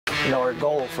You know, our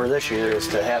goal for this year is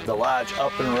to have the lodge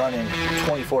up and running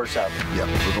 24/7. Yep,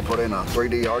 we're gonna put in a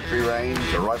 3D archery range,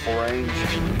 a rifle range,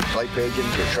 clay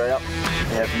pigeons, a trap.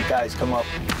 Have you guys come up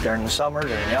during the summer,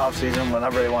 during the off season,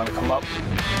 whenever they want to come up.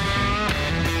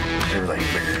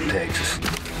 Everything's bigger in Texas.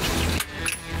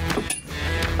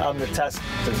 The test.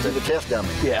 The test dummy.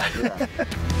 Yeah.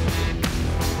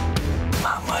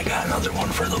 Mom, I got another one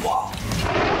for the wall.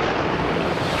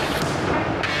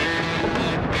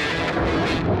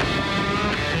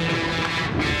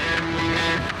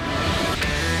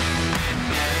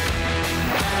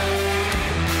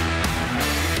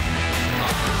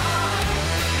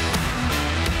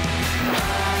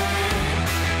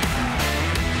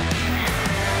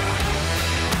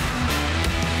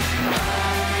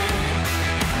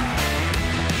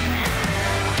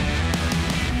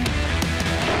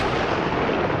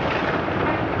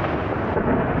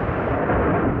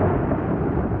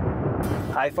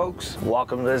 Hi folks,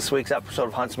 welcome to this week's episode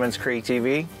of Huntsman's Creek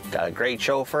TV. Got a great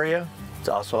show for you. It's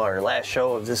also our last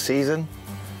show of this season.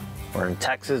 We're in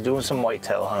Texas doing some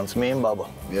whitetail hunts, me and Bubba.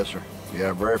 Yes, sir. Yeah,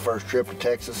 our very first trip to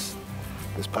Texas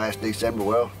this past December,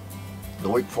 well, the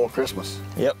week before Christmas.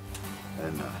 Yep.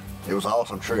 And it was an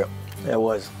awesome trip. It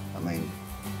was. I mean,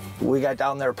 we got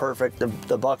down there perfect.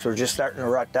 The bucks were just starting to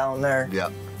rut down there.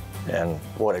 yeah. And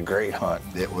what a great hunt.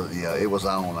 It was, yeah, it was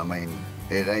on. I mean,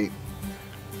 it ain't,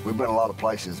 we've been a lot of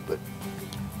places, but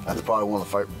that's probably one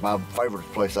of my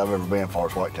favorite places I've ever been for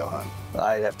whitetail hunting.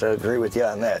 I'd have to agree with you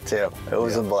on that too. It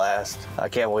was a blast. I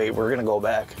can't wait. We're gonna go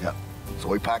back. Yep. So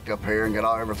we packed up here and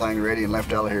got everything ready and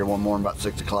left out of here one morning about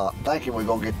 6 o'clock, thinking we're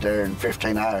gonna get there in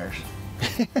 15 hours.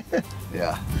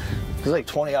 Yeah. It was like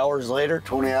 20 hours later.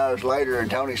 20 hours later,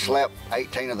 and Tony slept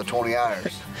 18 of the 20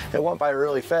 hours. It went by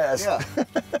really fast. Yeah.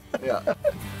 Yeah.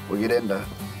 We get into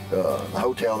the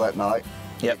hotel that night.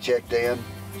 Yep. Get checked in.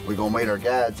 We're gonna meet our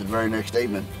guides the very next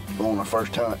evening, go on our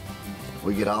first hunt.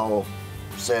 We get all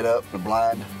set up, the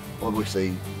blind. What did we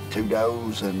see? 2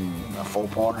 does and a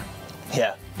 4-pointer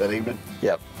Yeah. that evening.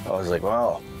 Yep. I was like,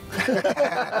 wow.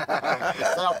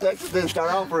 South Texas didn't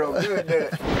start off real good,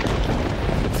 did it?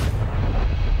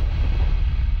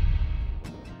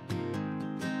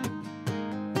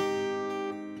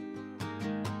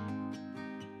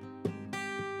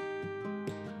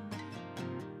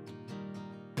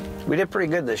 We did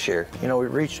pretty good this year. You know, we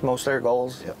reached most of our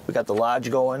goals. Yep. We got the lodge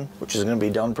going, which is going to be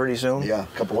done pretty soon. Yeah,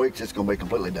 a couple weeks, it's gonna be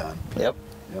completely done. Yep.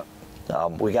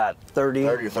 Yep. We got 30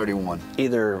 or 31.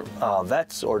 either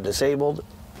vets or disabled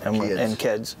and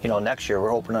kids. You know, next year we're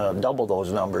hoping to double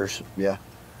those numbers. Yeah.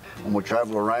 When we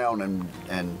travel around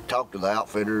and talk to the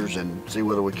outfitters and see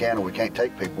whether we can or we can't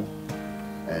take people.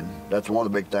 And that's one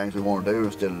of the big things we want to do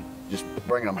instead of just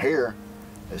bringing them here,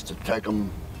 is to take them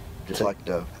just like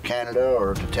to Canada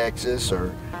or to Texas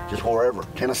or just wherever,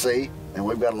 Tennessee. And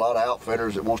we've got a lot of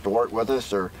outfitters that wants to work with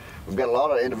us, or we've got a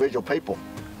lot of individual people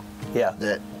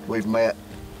that we've met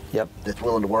that's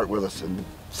willing to work with us and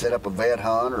set up a vet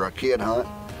hunt or a kid hunt.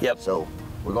 Yep. So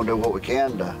we're gonna do what we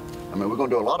can to, I mean, we're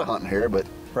gonna do a lot of hunting here, but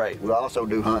we also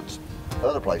do hunts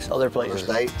other places. Other places.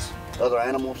 Other states, other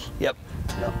animals. Yep.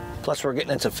 Yep. Plus we're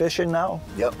getting into fishing now.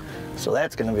 Yep. So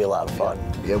that's going to be a lot of fun.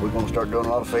 Yeah, we're gonna start doing a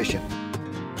lot of fishing.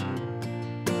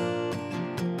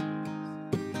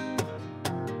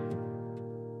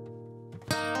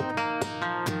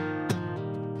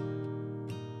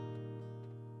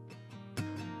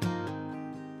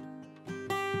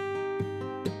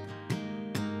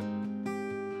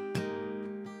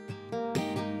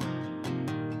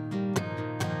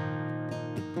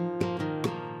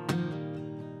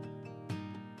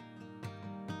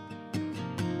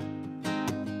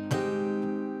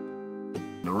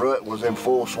 The rut was in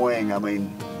full swing. I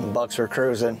mean, The bucks were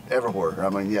cruising. everywhere. I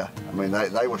mean, yeah. I mean,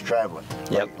 they was traveling.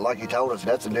 Yep. Like he told us,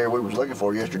 that's the deer we was looking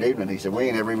for yesterday evening. He said, we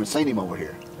ain't ever even seen him over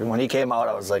here. And when he came out,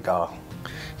 I was like, oh,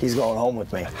 he's going home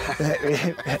with me.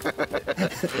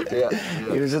 Yeah.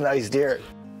 He was a nice deer.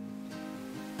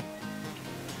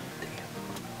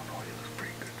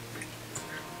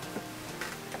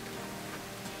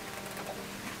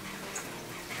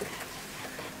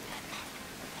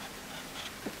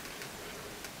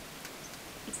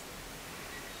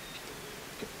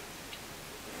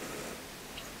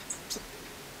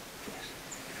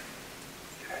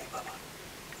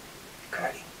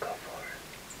 Ready, go for it.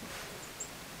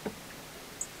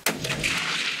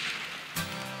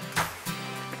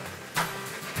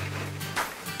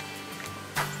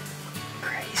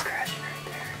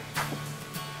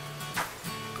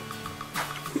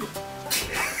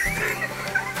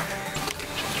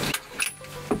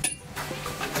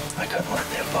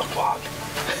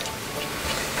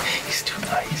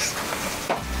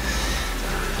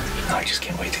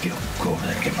 go over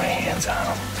there and get my hands on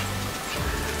them.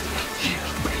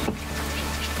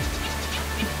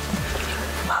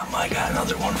 Mom, I got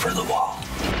another one for the wall.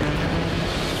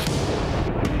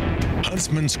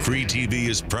 Huntsman's Cree TV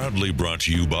is proudly brought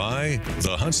to you by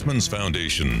the Huntsman's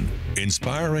Foundation,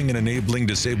 inspiring and enabling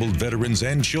disabled veterans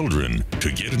and children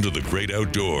to get into the great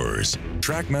outdoors.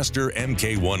 Trackmaster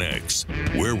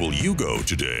MK1X, where will you go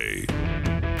today?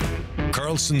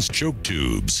 Carlson's Choke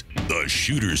Tubes, the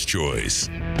shooter's choice.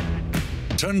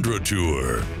 Tundra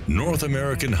Tour, North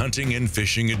American hunting and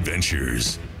fishing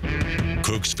adventures.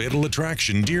 Cook's Fatal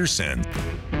Attraction Deer Scent.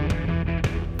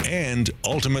 And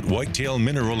Ultimate Whitetail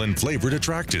Mineral and Flavored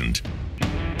Attractant.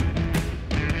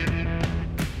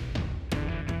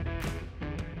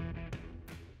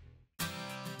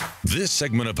 This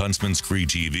segment of Huntsman's Cree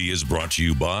TV is brought to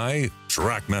you by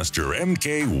Trackmaster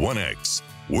MK1X.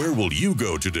 Where will you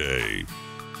go today?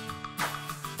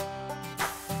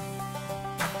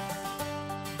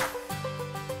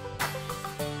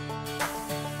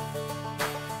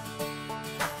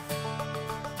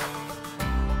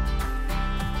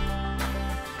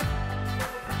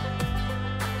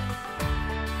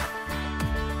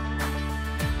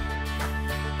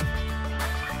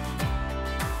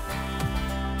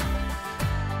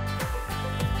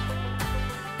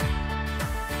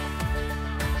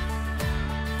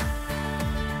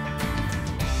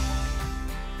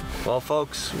 Well,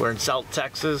 folks, we're in South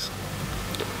Texas.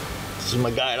 This is my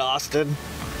guide Austin.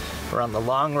 We're on the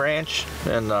Long Ranch,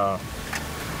 and look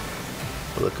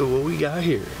at what we got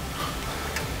here.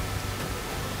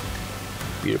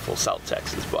 Beautiful South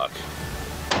Texas buck.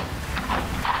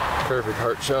 Perfect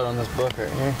heart shot on this buck right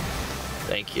here.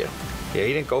 Thank you. Yeah,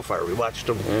 he didn't go far. We watched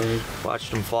him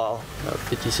fall. About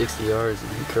 50, 60 yards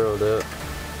and he curled up.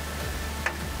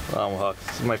 I'm hooked.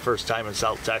 This is my first time in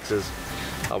South Texas.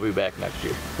 I'll be back next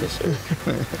year. Yes, sir.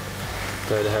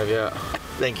 Glad to have you out.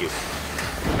 Thank you.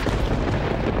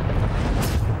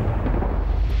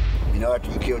 You know,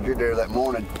 after you killed your deer that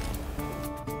morning,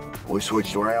 we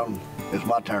switched around. It's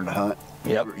my turn to hunt.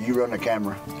 Yep. You run the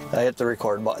camera. I hit the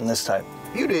record button this time.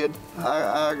 You did.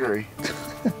 I agree.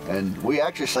 And we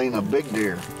actually seen a big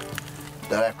deer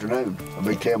that afternoon, a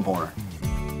big 10-pointer.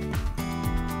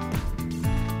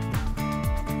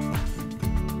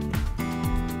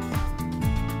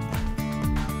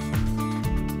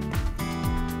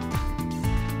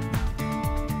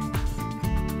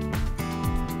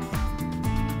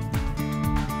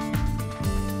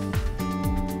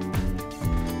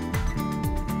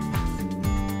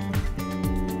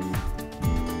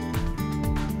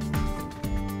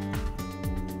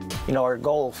 You know, our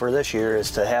goal for this year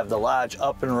is to have the lodge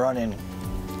up and running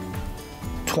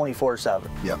 24/7.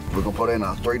 Yep, we're gonna put in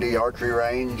a 3D archery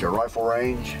range, a rifle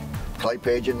range, clay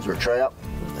pigeons or trap.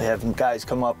 They have guys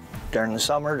come up during the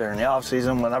summer, during the off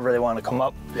season, whenever they want to come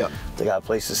up. Yep. They got a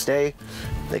place to stay.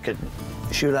 They could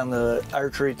shoot on the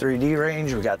archery 3D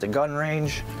range. We got the gun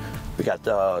range. We got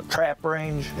the trap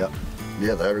range. Yep.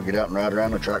 Yeah, they ought to get out and ride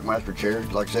around the Trackmaster chair.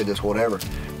 Like I said, just whatever.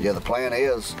 Yeah, the plan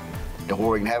is to where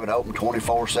we can have it open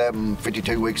 24/7,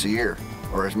 52 weeks a year,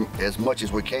 or as much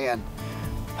as we can.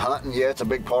 Hunting, yeah, it's a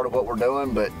big part of what we're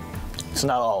doing, but it's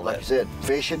not all like that. you said,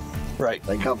 fishing. Right.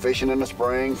 They come fishing in the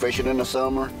spring, fishing in the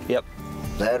summer. Yep.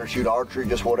 That or shoot archery,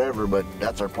 just whatever, but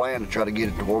that's our plan, to try to get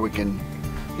it to where we can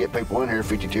get people in here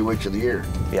 52 weeks of the year,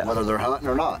 yeah, whether they're hunting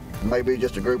or not. Maybe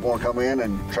just a group want to come in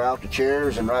and try out the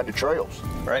chairs and ride the trails.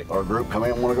 Right. Or a group come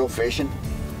in and want to go fishing,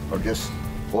 or just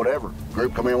whatever.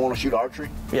 Group come in and want to shoot archery.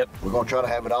 Yep. We're going to try to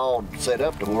have it all set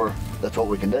up to where that's what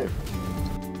we can do.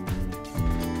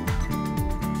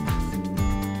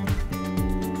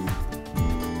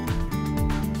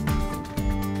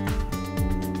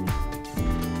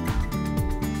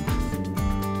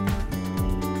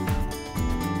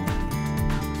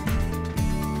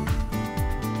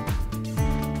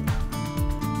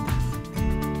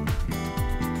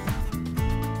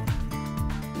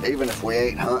 Even if we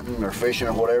ain't hunting or fishing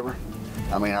or whatever,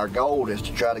 I mean, our goal is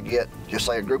to try to get, just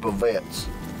say, a group of vets.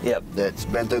 Yep. That's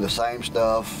been through the same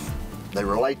stuff. They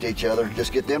relate to each other.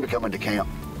 Just get them to come into camp.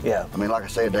 Yeah. I mean, like I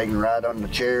said, they can ride on the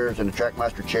chairs in the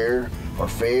Trackmaster chair, or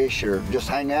fish, or just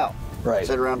hang out. Right.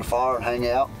 Sit around the fire and hang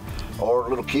out. Or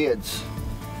little kids.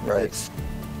 Right. It's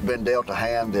been dealt a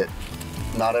hand that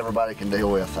not everybody can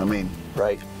deal with. I mean,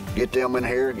 right. Get them in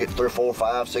here, get 3, 4,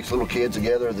 5, 6 little kids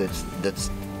together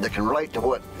that can relate to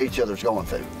what each other's going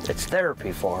through. It's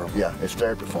therapy for them. Yeah, it's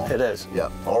therapy for them. It is. Yeah,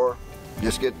 or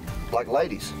just get, like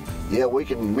ladies. Yeah,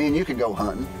 me and you can go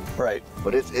hunting. Right.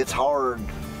 But it's hard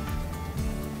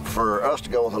for us to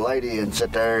go with a lady and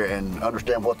sit there and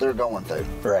understand what they're going through.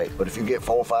 Right. But if you get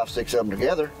 4, 5, 6 of them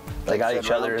together, They got each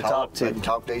other to talk to. They can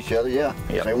talk to each other, yeah.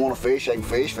 Yep. If they want to fish, they can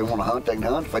fish. If they want to hunt, they can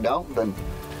hunt. If they don't, then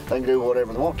they can do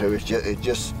whatever they want to. It's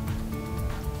just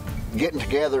getting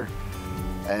together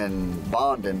and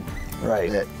bonding.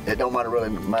 Right. That it don't really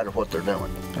matter what they're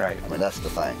doing. Right. I mean, that's the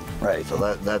thing. Right. So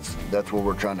that's where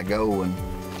we're trying to go and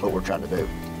what we're trying to do.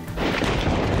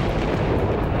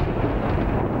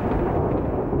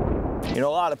 You know,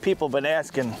 a lot of people have been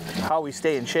asking how we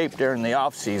stay in shape during the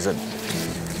off season.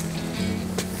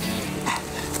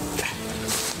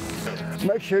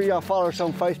 Make sure y'all follow us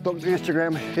on Facebook and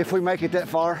Instagram if we make it that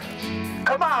far.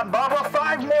 Come on, Bubba,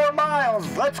 5 more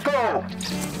miles. Let's go.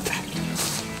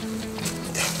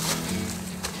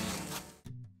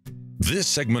 This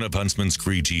segment of Huntsman's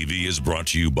Cree TV is brought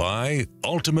to you by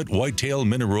Ultimate Whitetail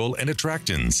Mineral and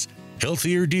Attractants.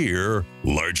 Healthier deer,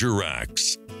 larger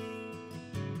racks.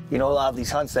 You know, a lot of these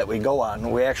hunts that we go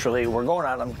on, we're going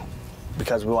on them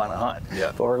because we want to hunt.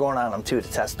 Yeah. But we're going on them too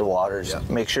to test the waters, Yeah.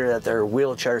 make sure that they're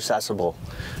wheelchair accessible.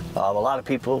 A lot of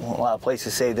people, a lot of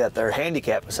places say that they're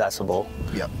handicap accessible,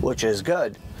 Yeah. which is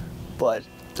good, but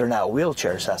they're not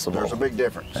wheelchair accessible. There's a big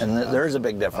difference. And there is a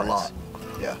big difference. A lot.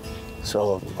 Yeah.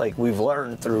 So, like, we've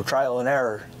learned through trial and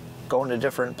error, going to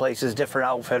different places, different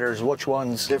outfitters, which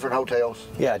ones. Different hotels.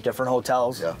 Yeah, different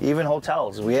hotels. Yeah. Even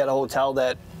hotels. We had a hotel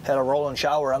that had a rolling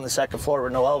shower on the 2nd floor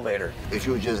with no elevator. If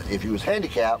you was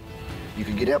handicapped, you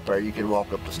could get up there. You could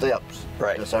walk up the steps.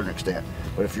 Right. To a certain extent.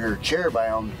 But if you're chair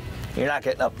bound, You're not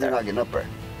getting up there. you're not getting up there.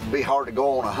 It'd be hard to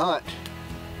go on a hunt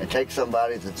and take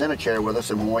somebody that's in a chair with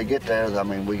us, and when we get there, I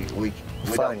mean, we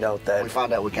find out that- we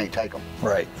find out we can't take them.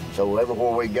 Right. So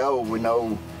everywhere we go, we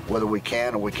know whether we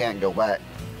can or we can't go back.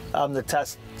 I'm the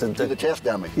test. You're the test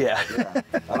dummy. Yeah. Yeah.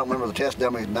 I don't remember the test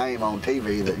dummy's name on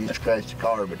TV that used to crash the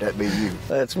car, but that'd be you.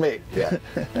 That's me. Yeah.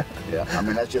 Yeah. I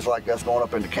mean, that's just like us going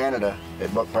up into Canada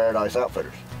at Buck Paradise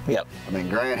Outfitters. Yep. I mean,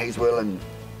 Grant, he's willing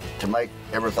to make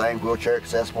everything wheelchair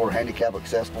accessible or handicap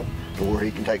accessible to where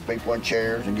he can take people in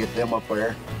chairs and get them up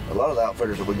there. A lot of the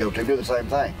outfitters that we go to do the same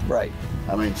thing. Right.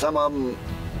 I mean, some of them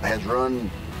has run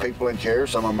people in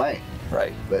chairs, some of them ain't.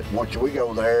 Right. But once we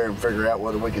go there and figure out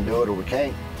whether we can do it or we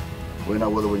can't, we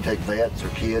know whether we can take vets or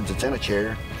kids that's in a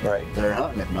chair. Right. They're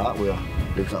hunting. If not, we'll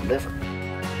do something different.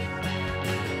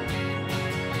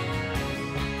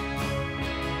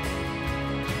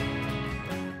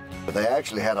 But they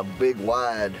actually had a big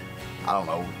wide, I don't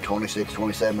know, 26,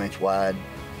 27 inch wide.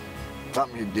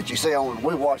 Something that you see on,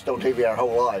 we watched on TV our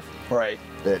whole life. Right.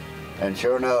 And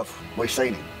sure enough, we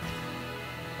seen him.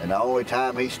 And the only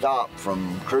time he stopped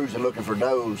from cruising looking for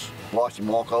does, watched him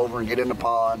walk over and get in the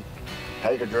pond,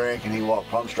 take a drink, and he walked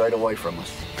plumb straight away from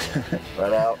us.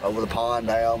 Right out over the pond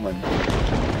down. And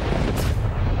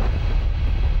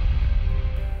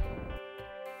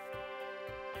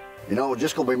you know, it's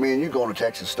just gonna be me and you going to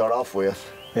Texas to start off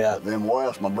with. Yeah. But then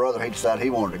Wes, my brother, he decided he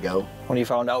wanted to go. When he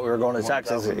found out we were going to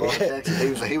Texas.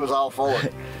 He was all for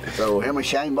it. So him and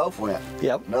Shane both went.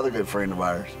 Yep. Another good friend of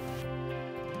ours.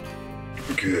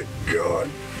 Good God.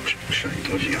 Shane,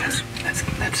 look at this.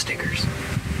 That's stickers.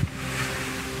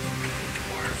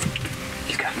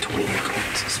 He's got 20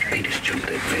 coins straight. He just jumped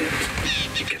that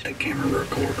fence. You got that camera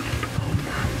recording.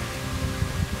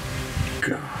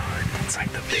 God. It's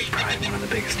like the big, probably one of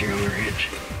the biggest deer on the ranch.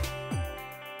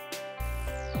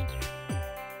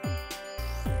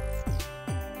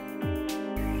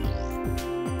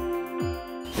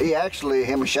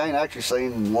 Him and Shane actually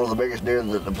seen one of the biggest deer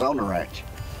that was on the ranch.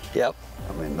 Yep.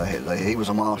 I mean, he was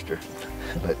a monster.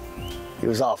 But He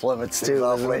was off limits he too. was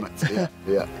off wasn't he? limits.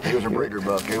 Yeah, yeah. He was a breeder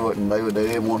buck. They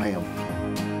didn't want him.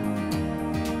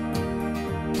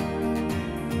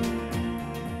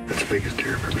 That's the biggest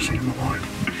deer I've ever seen in my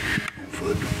life. On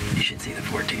foot. You should see the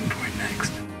 14 point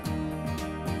next.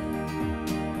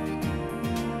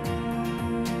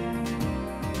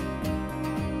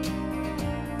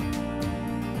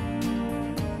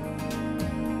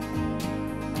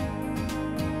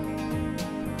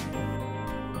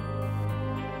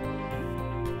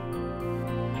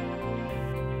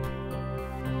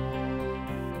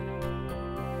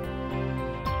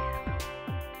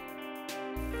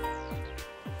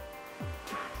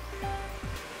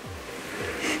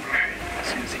 As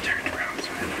soon as he turns around,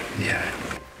 so Yeah.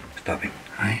 Stop him.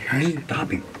 I ain't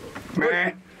stop him.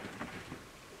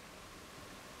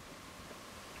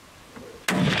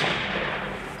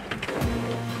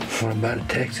 What about a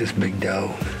Texas big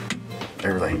dog?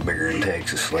 Everything's bigger in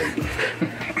Texas, Slade.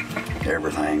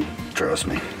 Everything. Trust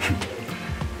me.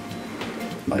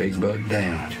 Big buck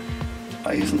down.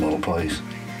 Amazing little place.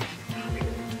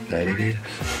 That it is.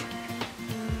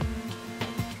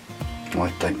 What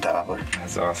do you think, Tyler?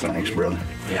 that's awesome. Thanks, brother.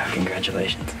 Yeah,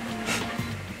 congratulations.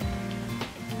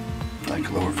 Thank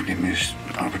Thank the Lord for giving me this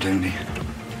opportunity.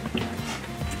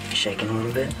 Shaking a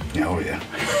little bit. Oh, yeah.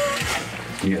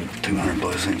 You got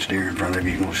 200+ inch deer in front of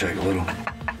you, you're going to shake a little.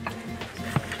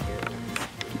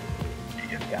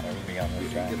 Got everything on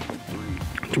this track.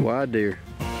 It's a wide deer.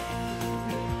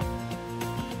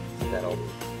 That old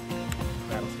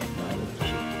rattlesnake.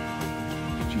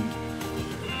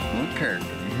 One character,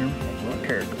 you hear me? One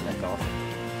character. That's awesome.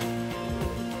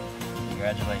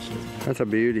 Congratulations. That's a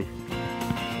beauty.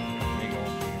 Big old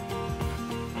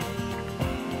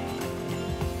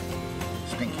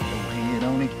Stinky little head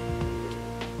on him.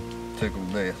 Tickled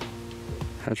to death.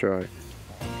 That's right.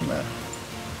 Nah.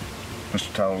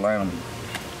 Mr. Tall Lamb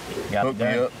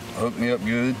hooked me up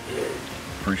good.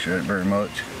 Appreciate it very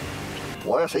much.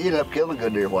 Well, he ended up killing a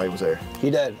good deer while he was there. He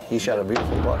did. He shot a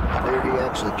beautiful buck. The deer he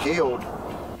actually killed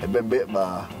had been bit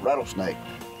by a rattlesnake.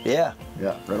 Yeah.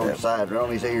 Yeah, right on the side, right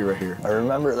on his ear right here. I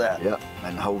remember that. Yeah,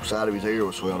 and the whole side of his ear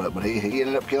was swelled up. But he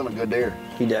ended up killing a good deer.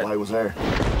 He did. While he was there.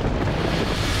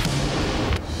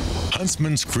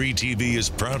 Huntsman's Cree TV is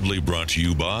proudly brought to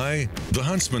you by the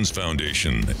Huntsman's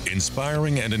Foundation,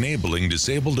 inspiring and enabling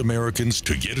disabled Americans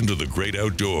to get into the great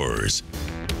outdoors.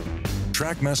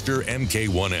 Trackmaster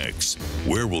MK1X,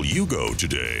 where will you go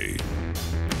today?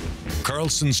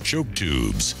 Carlson's Choke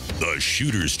Tubes, the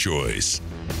shooter's choice.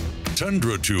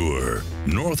 Tundra Tour,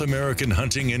 North American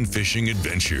hunting and fishing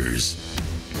adventures.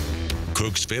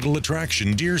 Cook's Fatal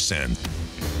Attraction Deer Scent.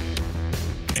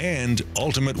 And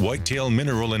Ultimate Whitetail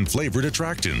Mineral and Flavored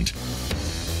Attractant.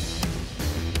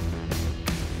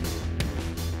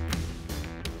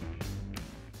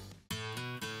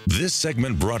 This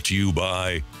segment brought to you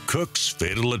by Cook's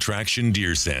Fatal Attraction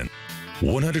Deer Scent.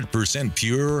 100%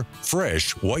 pure,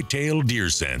 fresh whitetail deer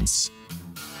scents.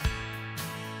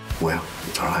 Well,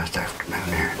 it's our last afternoon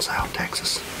here in South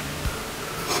Texas.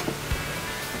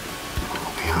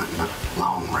 We'll be hunting a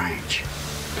long range.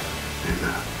 And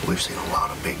we've seen a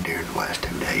lot of big deer in the last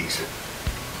 2 days.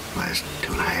 Last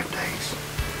 2.5 days.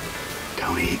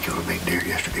 Tony, he killed a big deer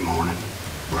yesterday morning.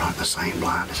 We're hunting the same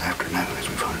blind this afternoon as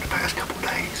we've hunted the past couple of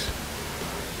days.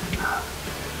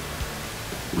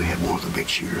 And we had one of the big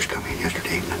shooters come in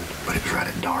yesterday evening, but it was right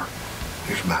at dark.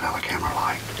 It was about out of camera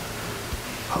light.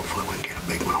 Hopefully we can get a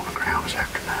big one on the ground this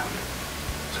afternoon.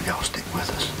 So y'all stick with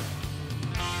us.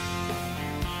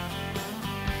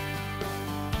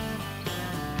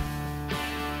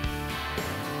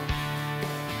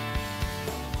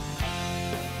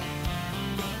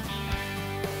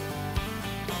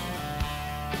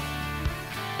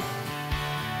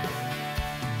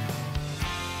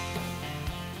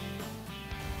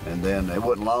 And then it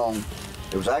wasn't long.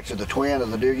 It was actually the twin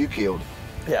of the deer you killed.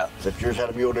 Yeah. Except yours had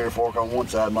a mule deer fork on one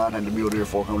side, mine had a mule deer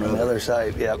fork on the On the other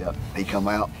side, yep. Yep. He come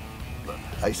out.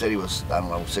 They said he was, I don't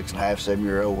know, 6.5, 7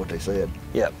 year old, what they said.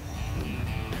 Yep.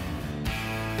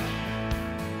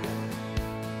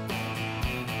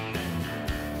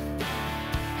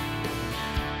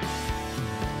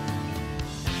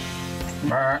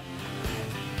 Brr.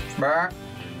 Brr.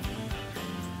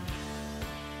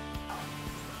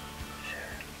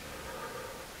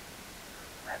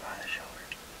 Right behind the shoulder.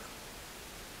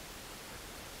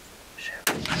 Shit.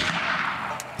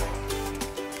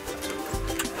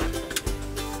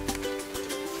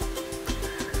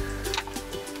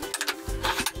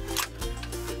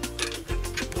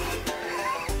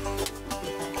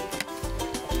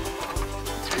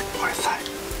 What is that?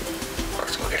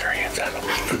 Let's go get our hands on them.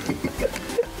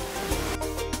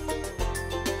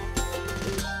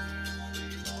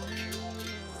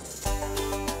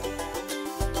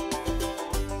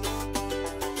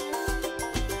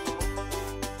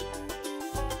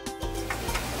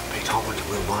 He's home with the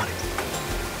little body.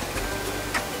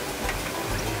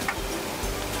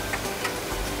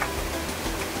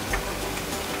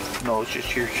 No, it's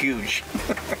just you're huge.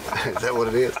 Is that what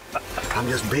it is? I'm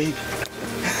just big.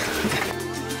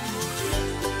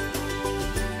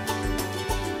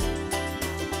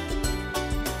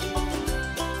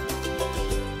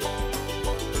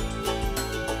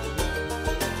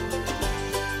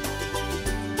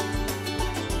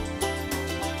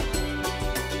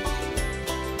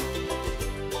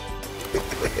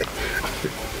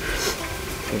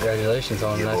 Congratulations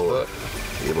on a nice book.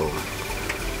 Yeah, boy.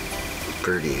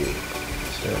 Pretty.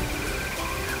 Sure.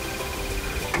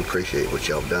 We appreciate what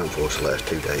y'all done for us the last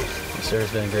 2 days. Sir,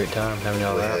 it's been a great time having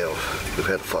y'all We out. have. We've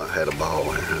had a ball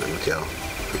here hunting with y'all.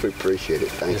 We appreciate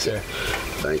it. Thank Yes, you. sir.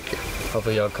 Thank you.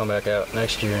 Hopefully y'all come back out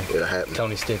next year. It'll happen.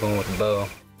 Tony stick one with the bow.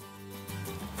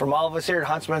 From all of us here at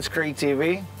Huntsman's Cree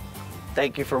TV,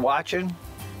 thank you for watching.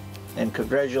 And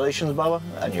congratulations, Bubba,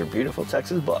 on your beautiful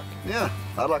Texas buck. Yeah,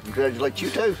 I'd like to congratulate you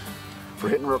too for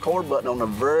hitting the record button on the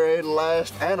very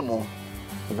last animal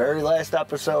The very last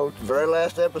episode. Very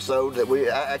last episode that we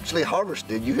actually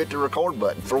harvested, you hit the record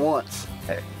button for once.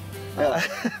 Hey. Yeah.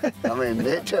 I mean,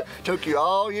 it took you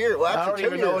all year. Well, I actually,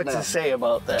 don't even know what to say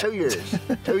about that. 2 years.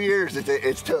 2 years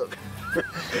it's took.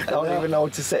 I don't even know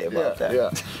what to say about that.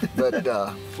 Yeah. But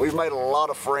we've made a lot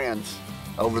of friends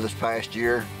over this past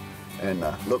year, and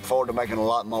look forward to making a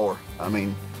lot more. I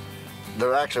mean,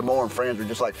 they're actually more than friends. We're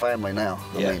just like family now.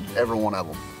 I mean, every one of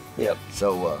them. Yep.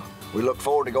 So we look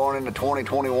forward to going into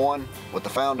 2021 with the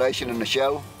foundation and the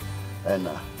show, and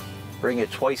bring you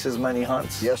twice as many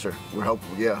hunts. yes, sir. We're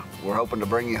hoping to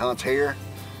bring you hunts here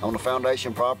on the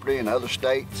foundation property in other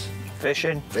states.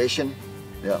 Fishing.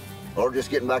 Yeah. Or just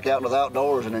getting back out into the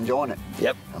outdoors and enjoying it.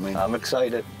 Yep. I mean, I'm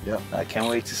excited. Yeah. I can't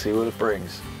wait to see what it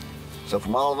brings. So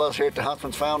from all of us here at the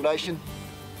Huntsman's Foundation,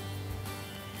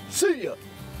 see ya.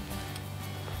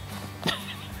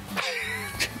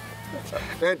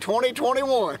 In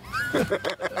 2021.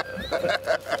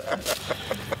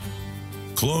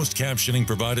 Closed captioning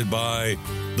provided by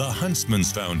the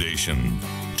Huntsman's Foundation,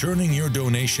 turning your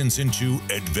donations into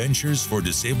adventures for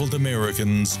disabled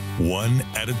Americans, one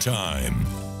at a time.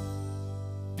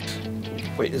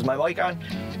 Wait, is my mic on?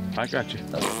 I got you.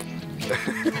 All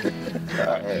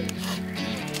right.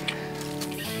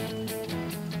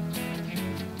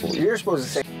 Well, you're supposed to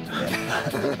say.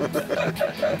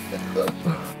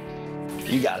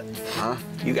 You got it. Huh?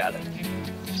 You got it.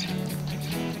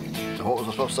 What was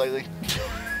I supposed to say, Lee?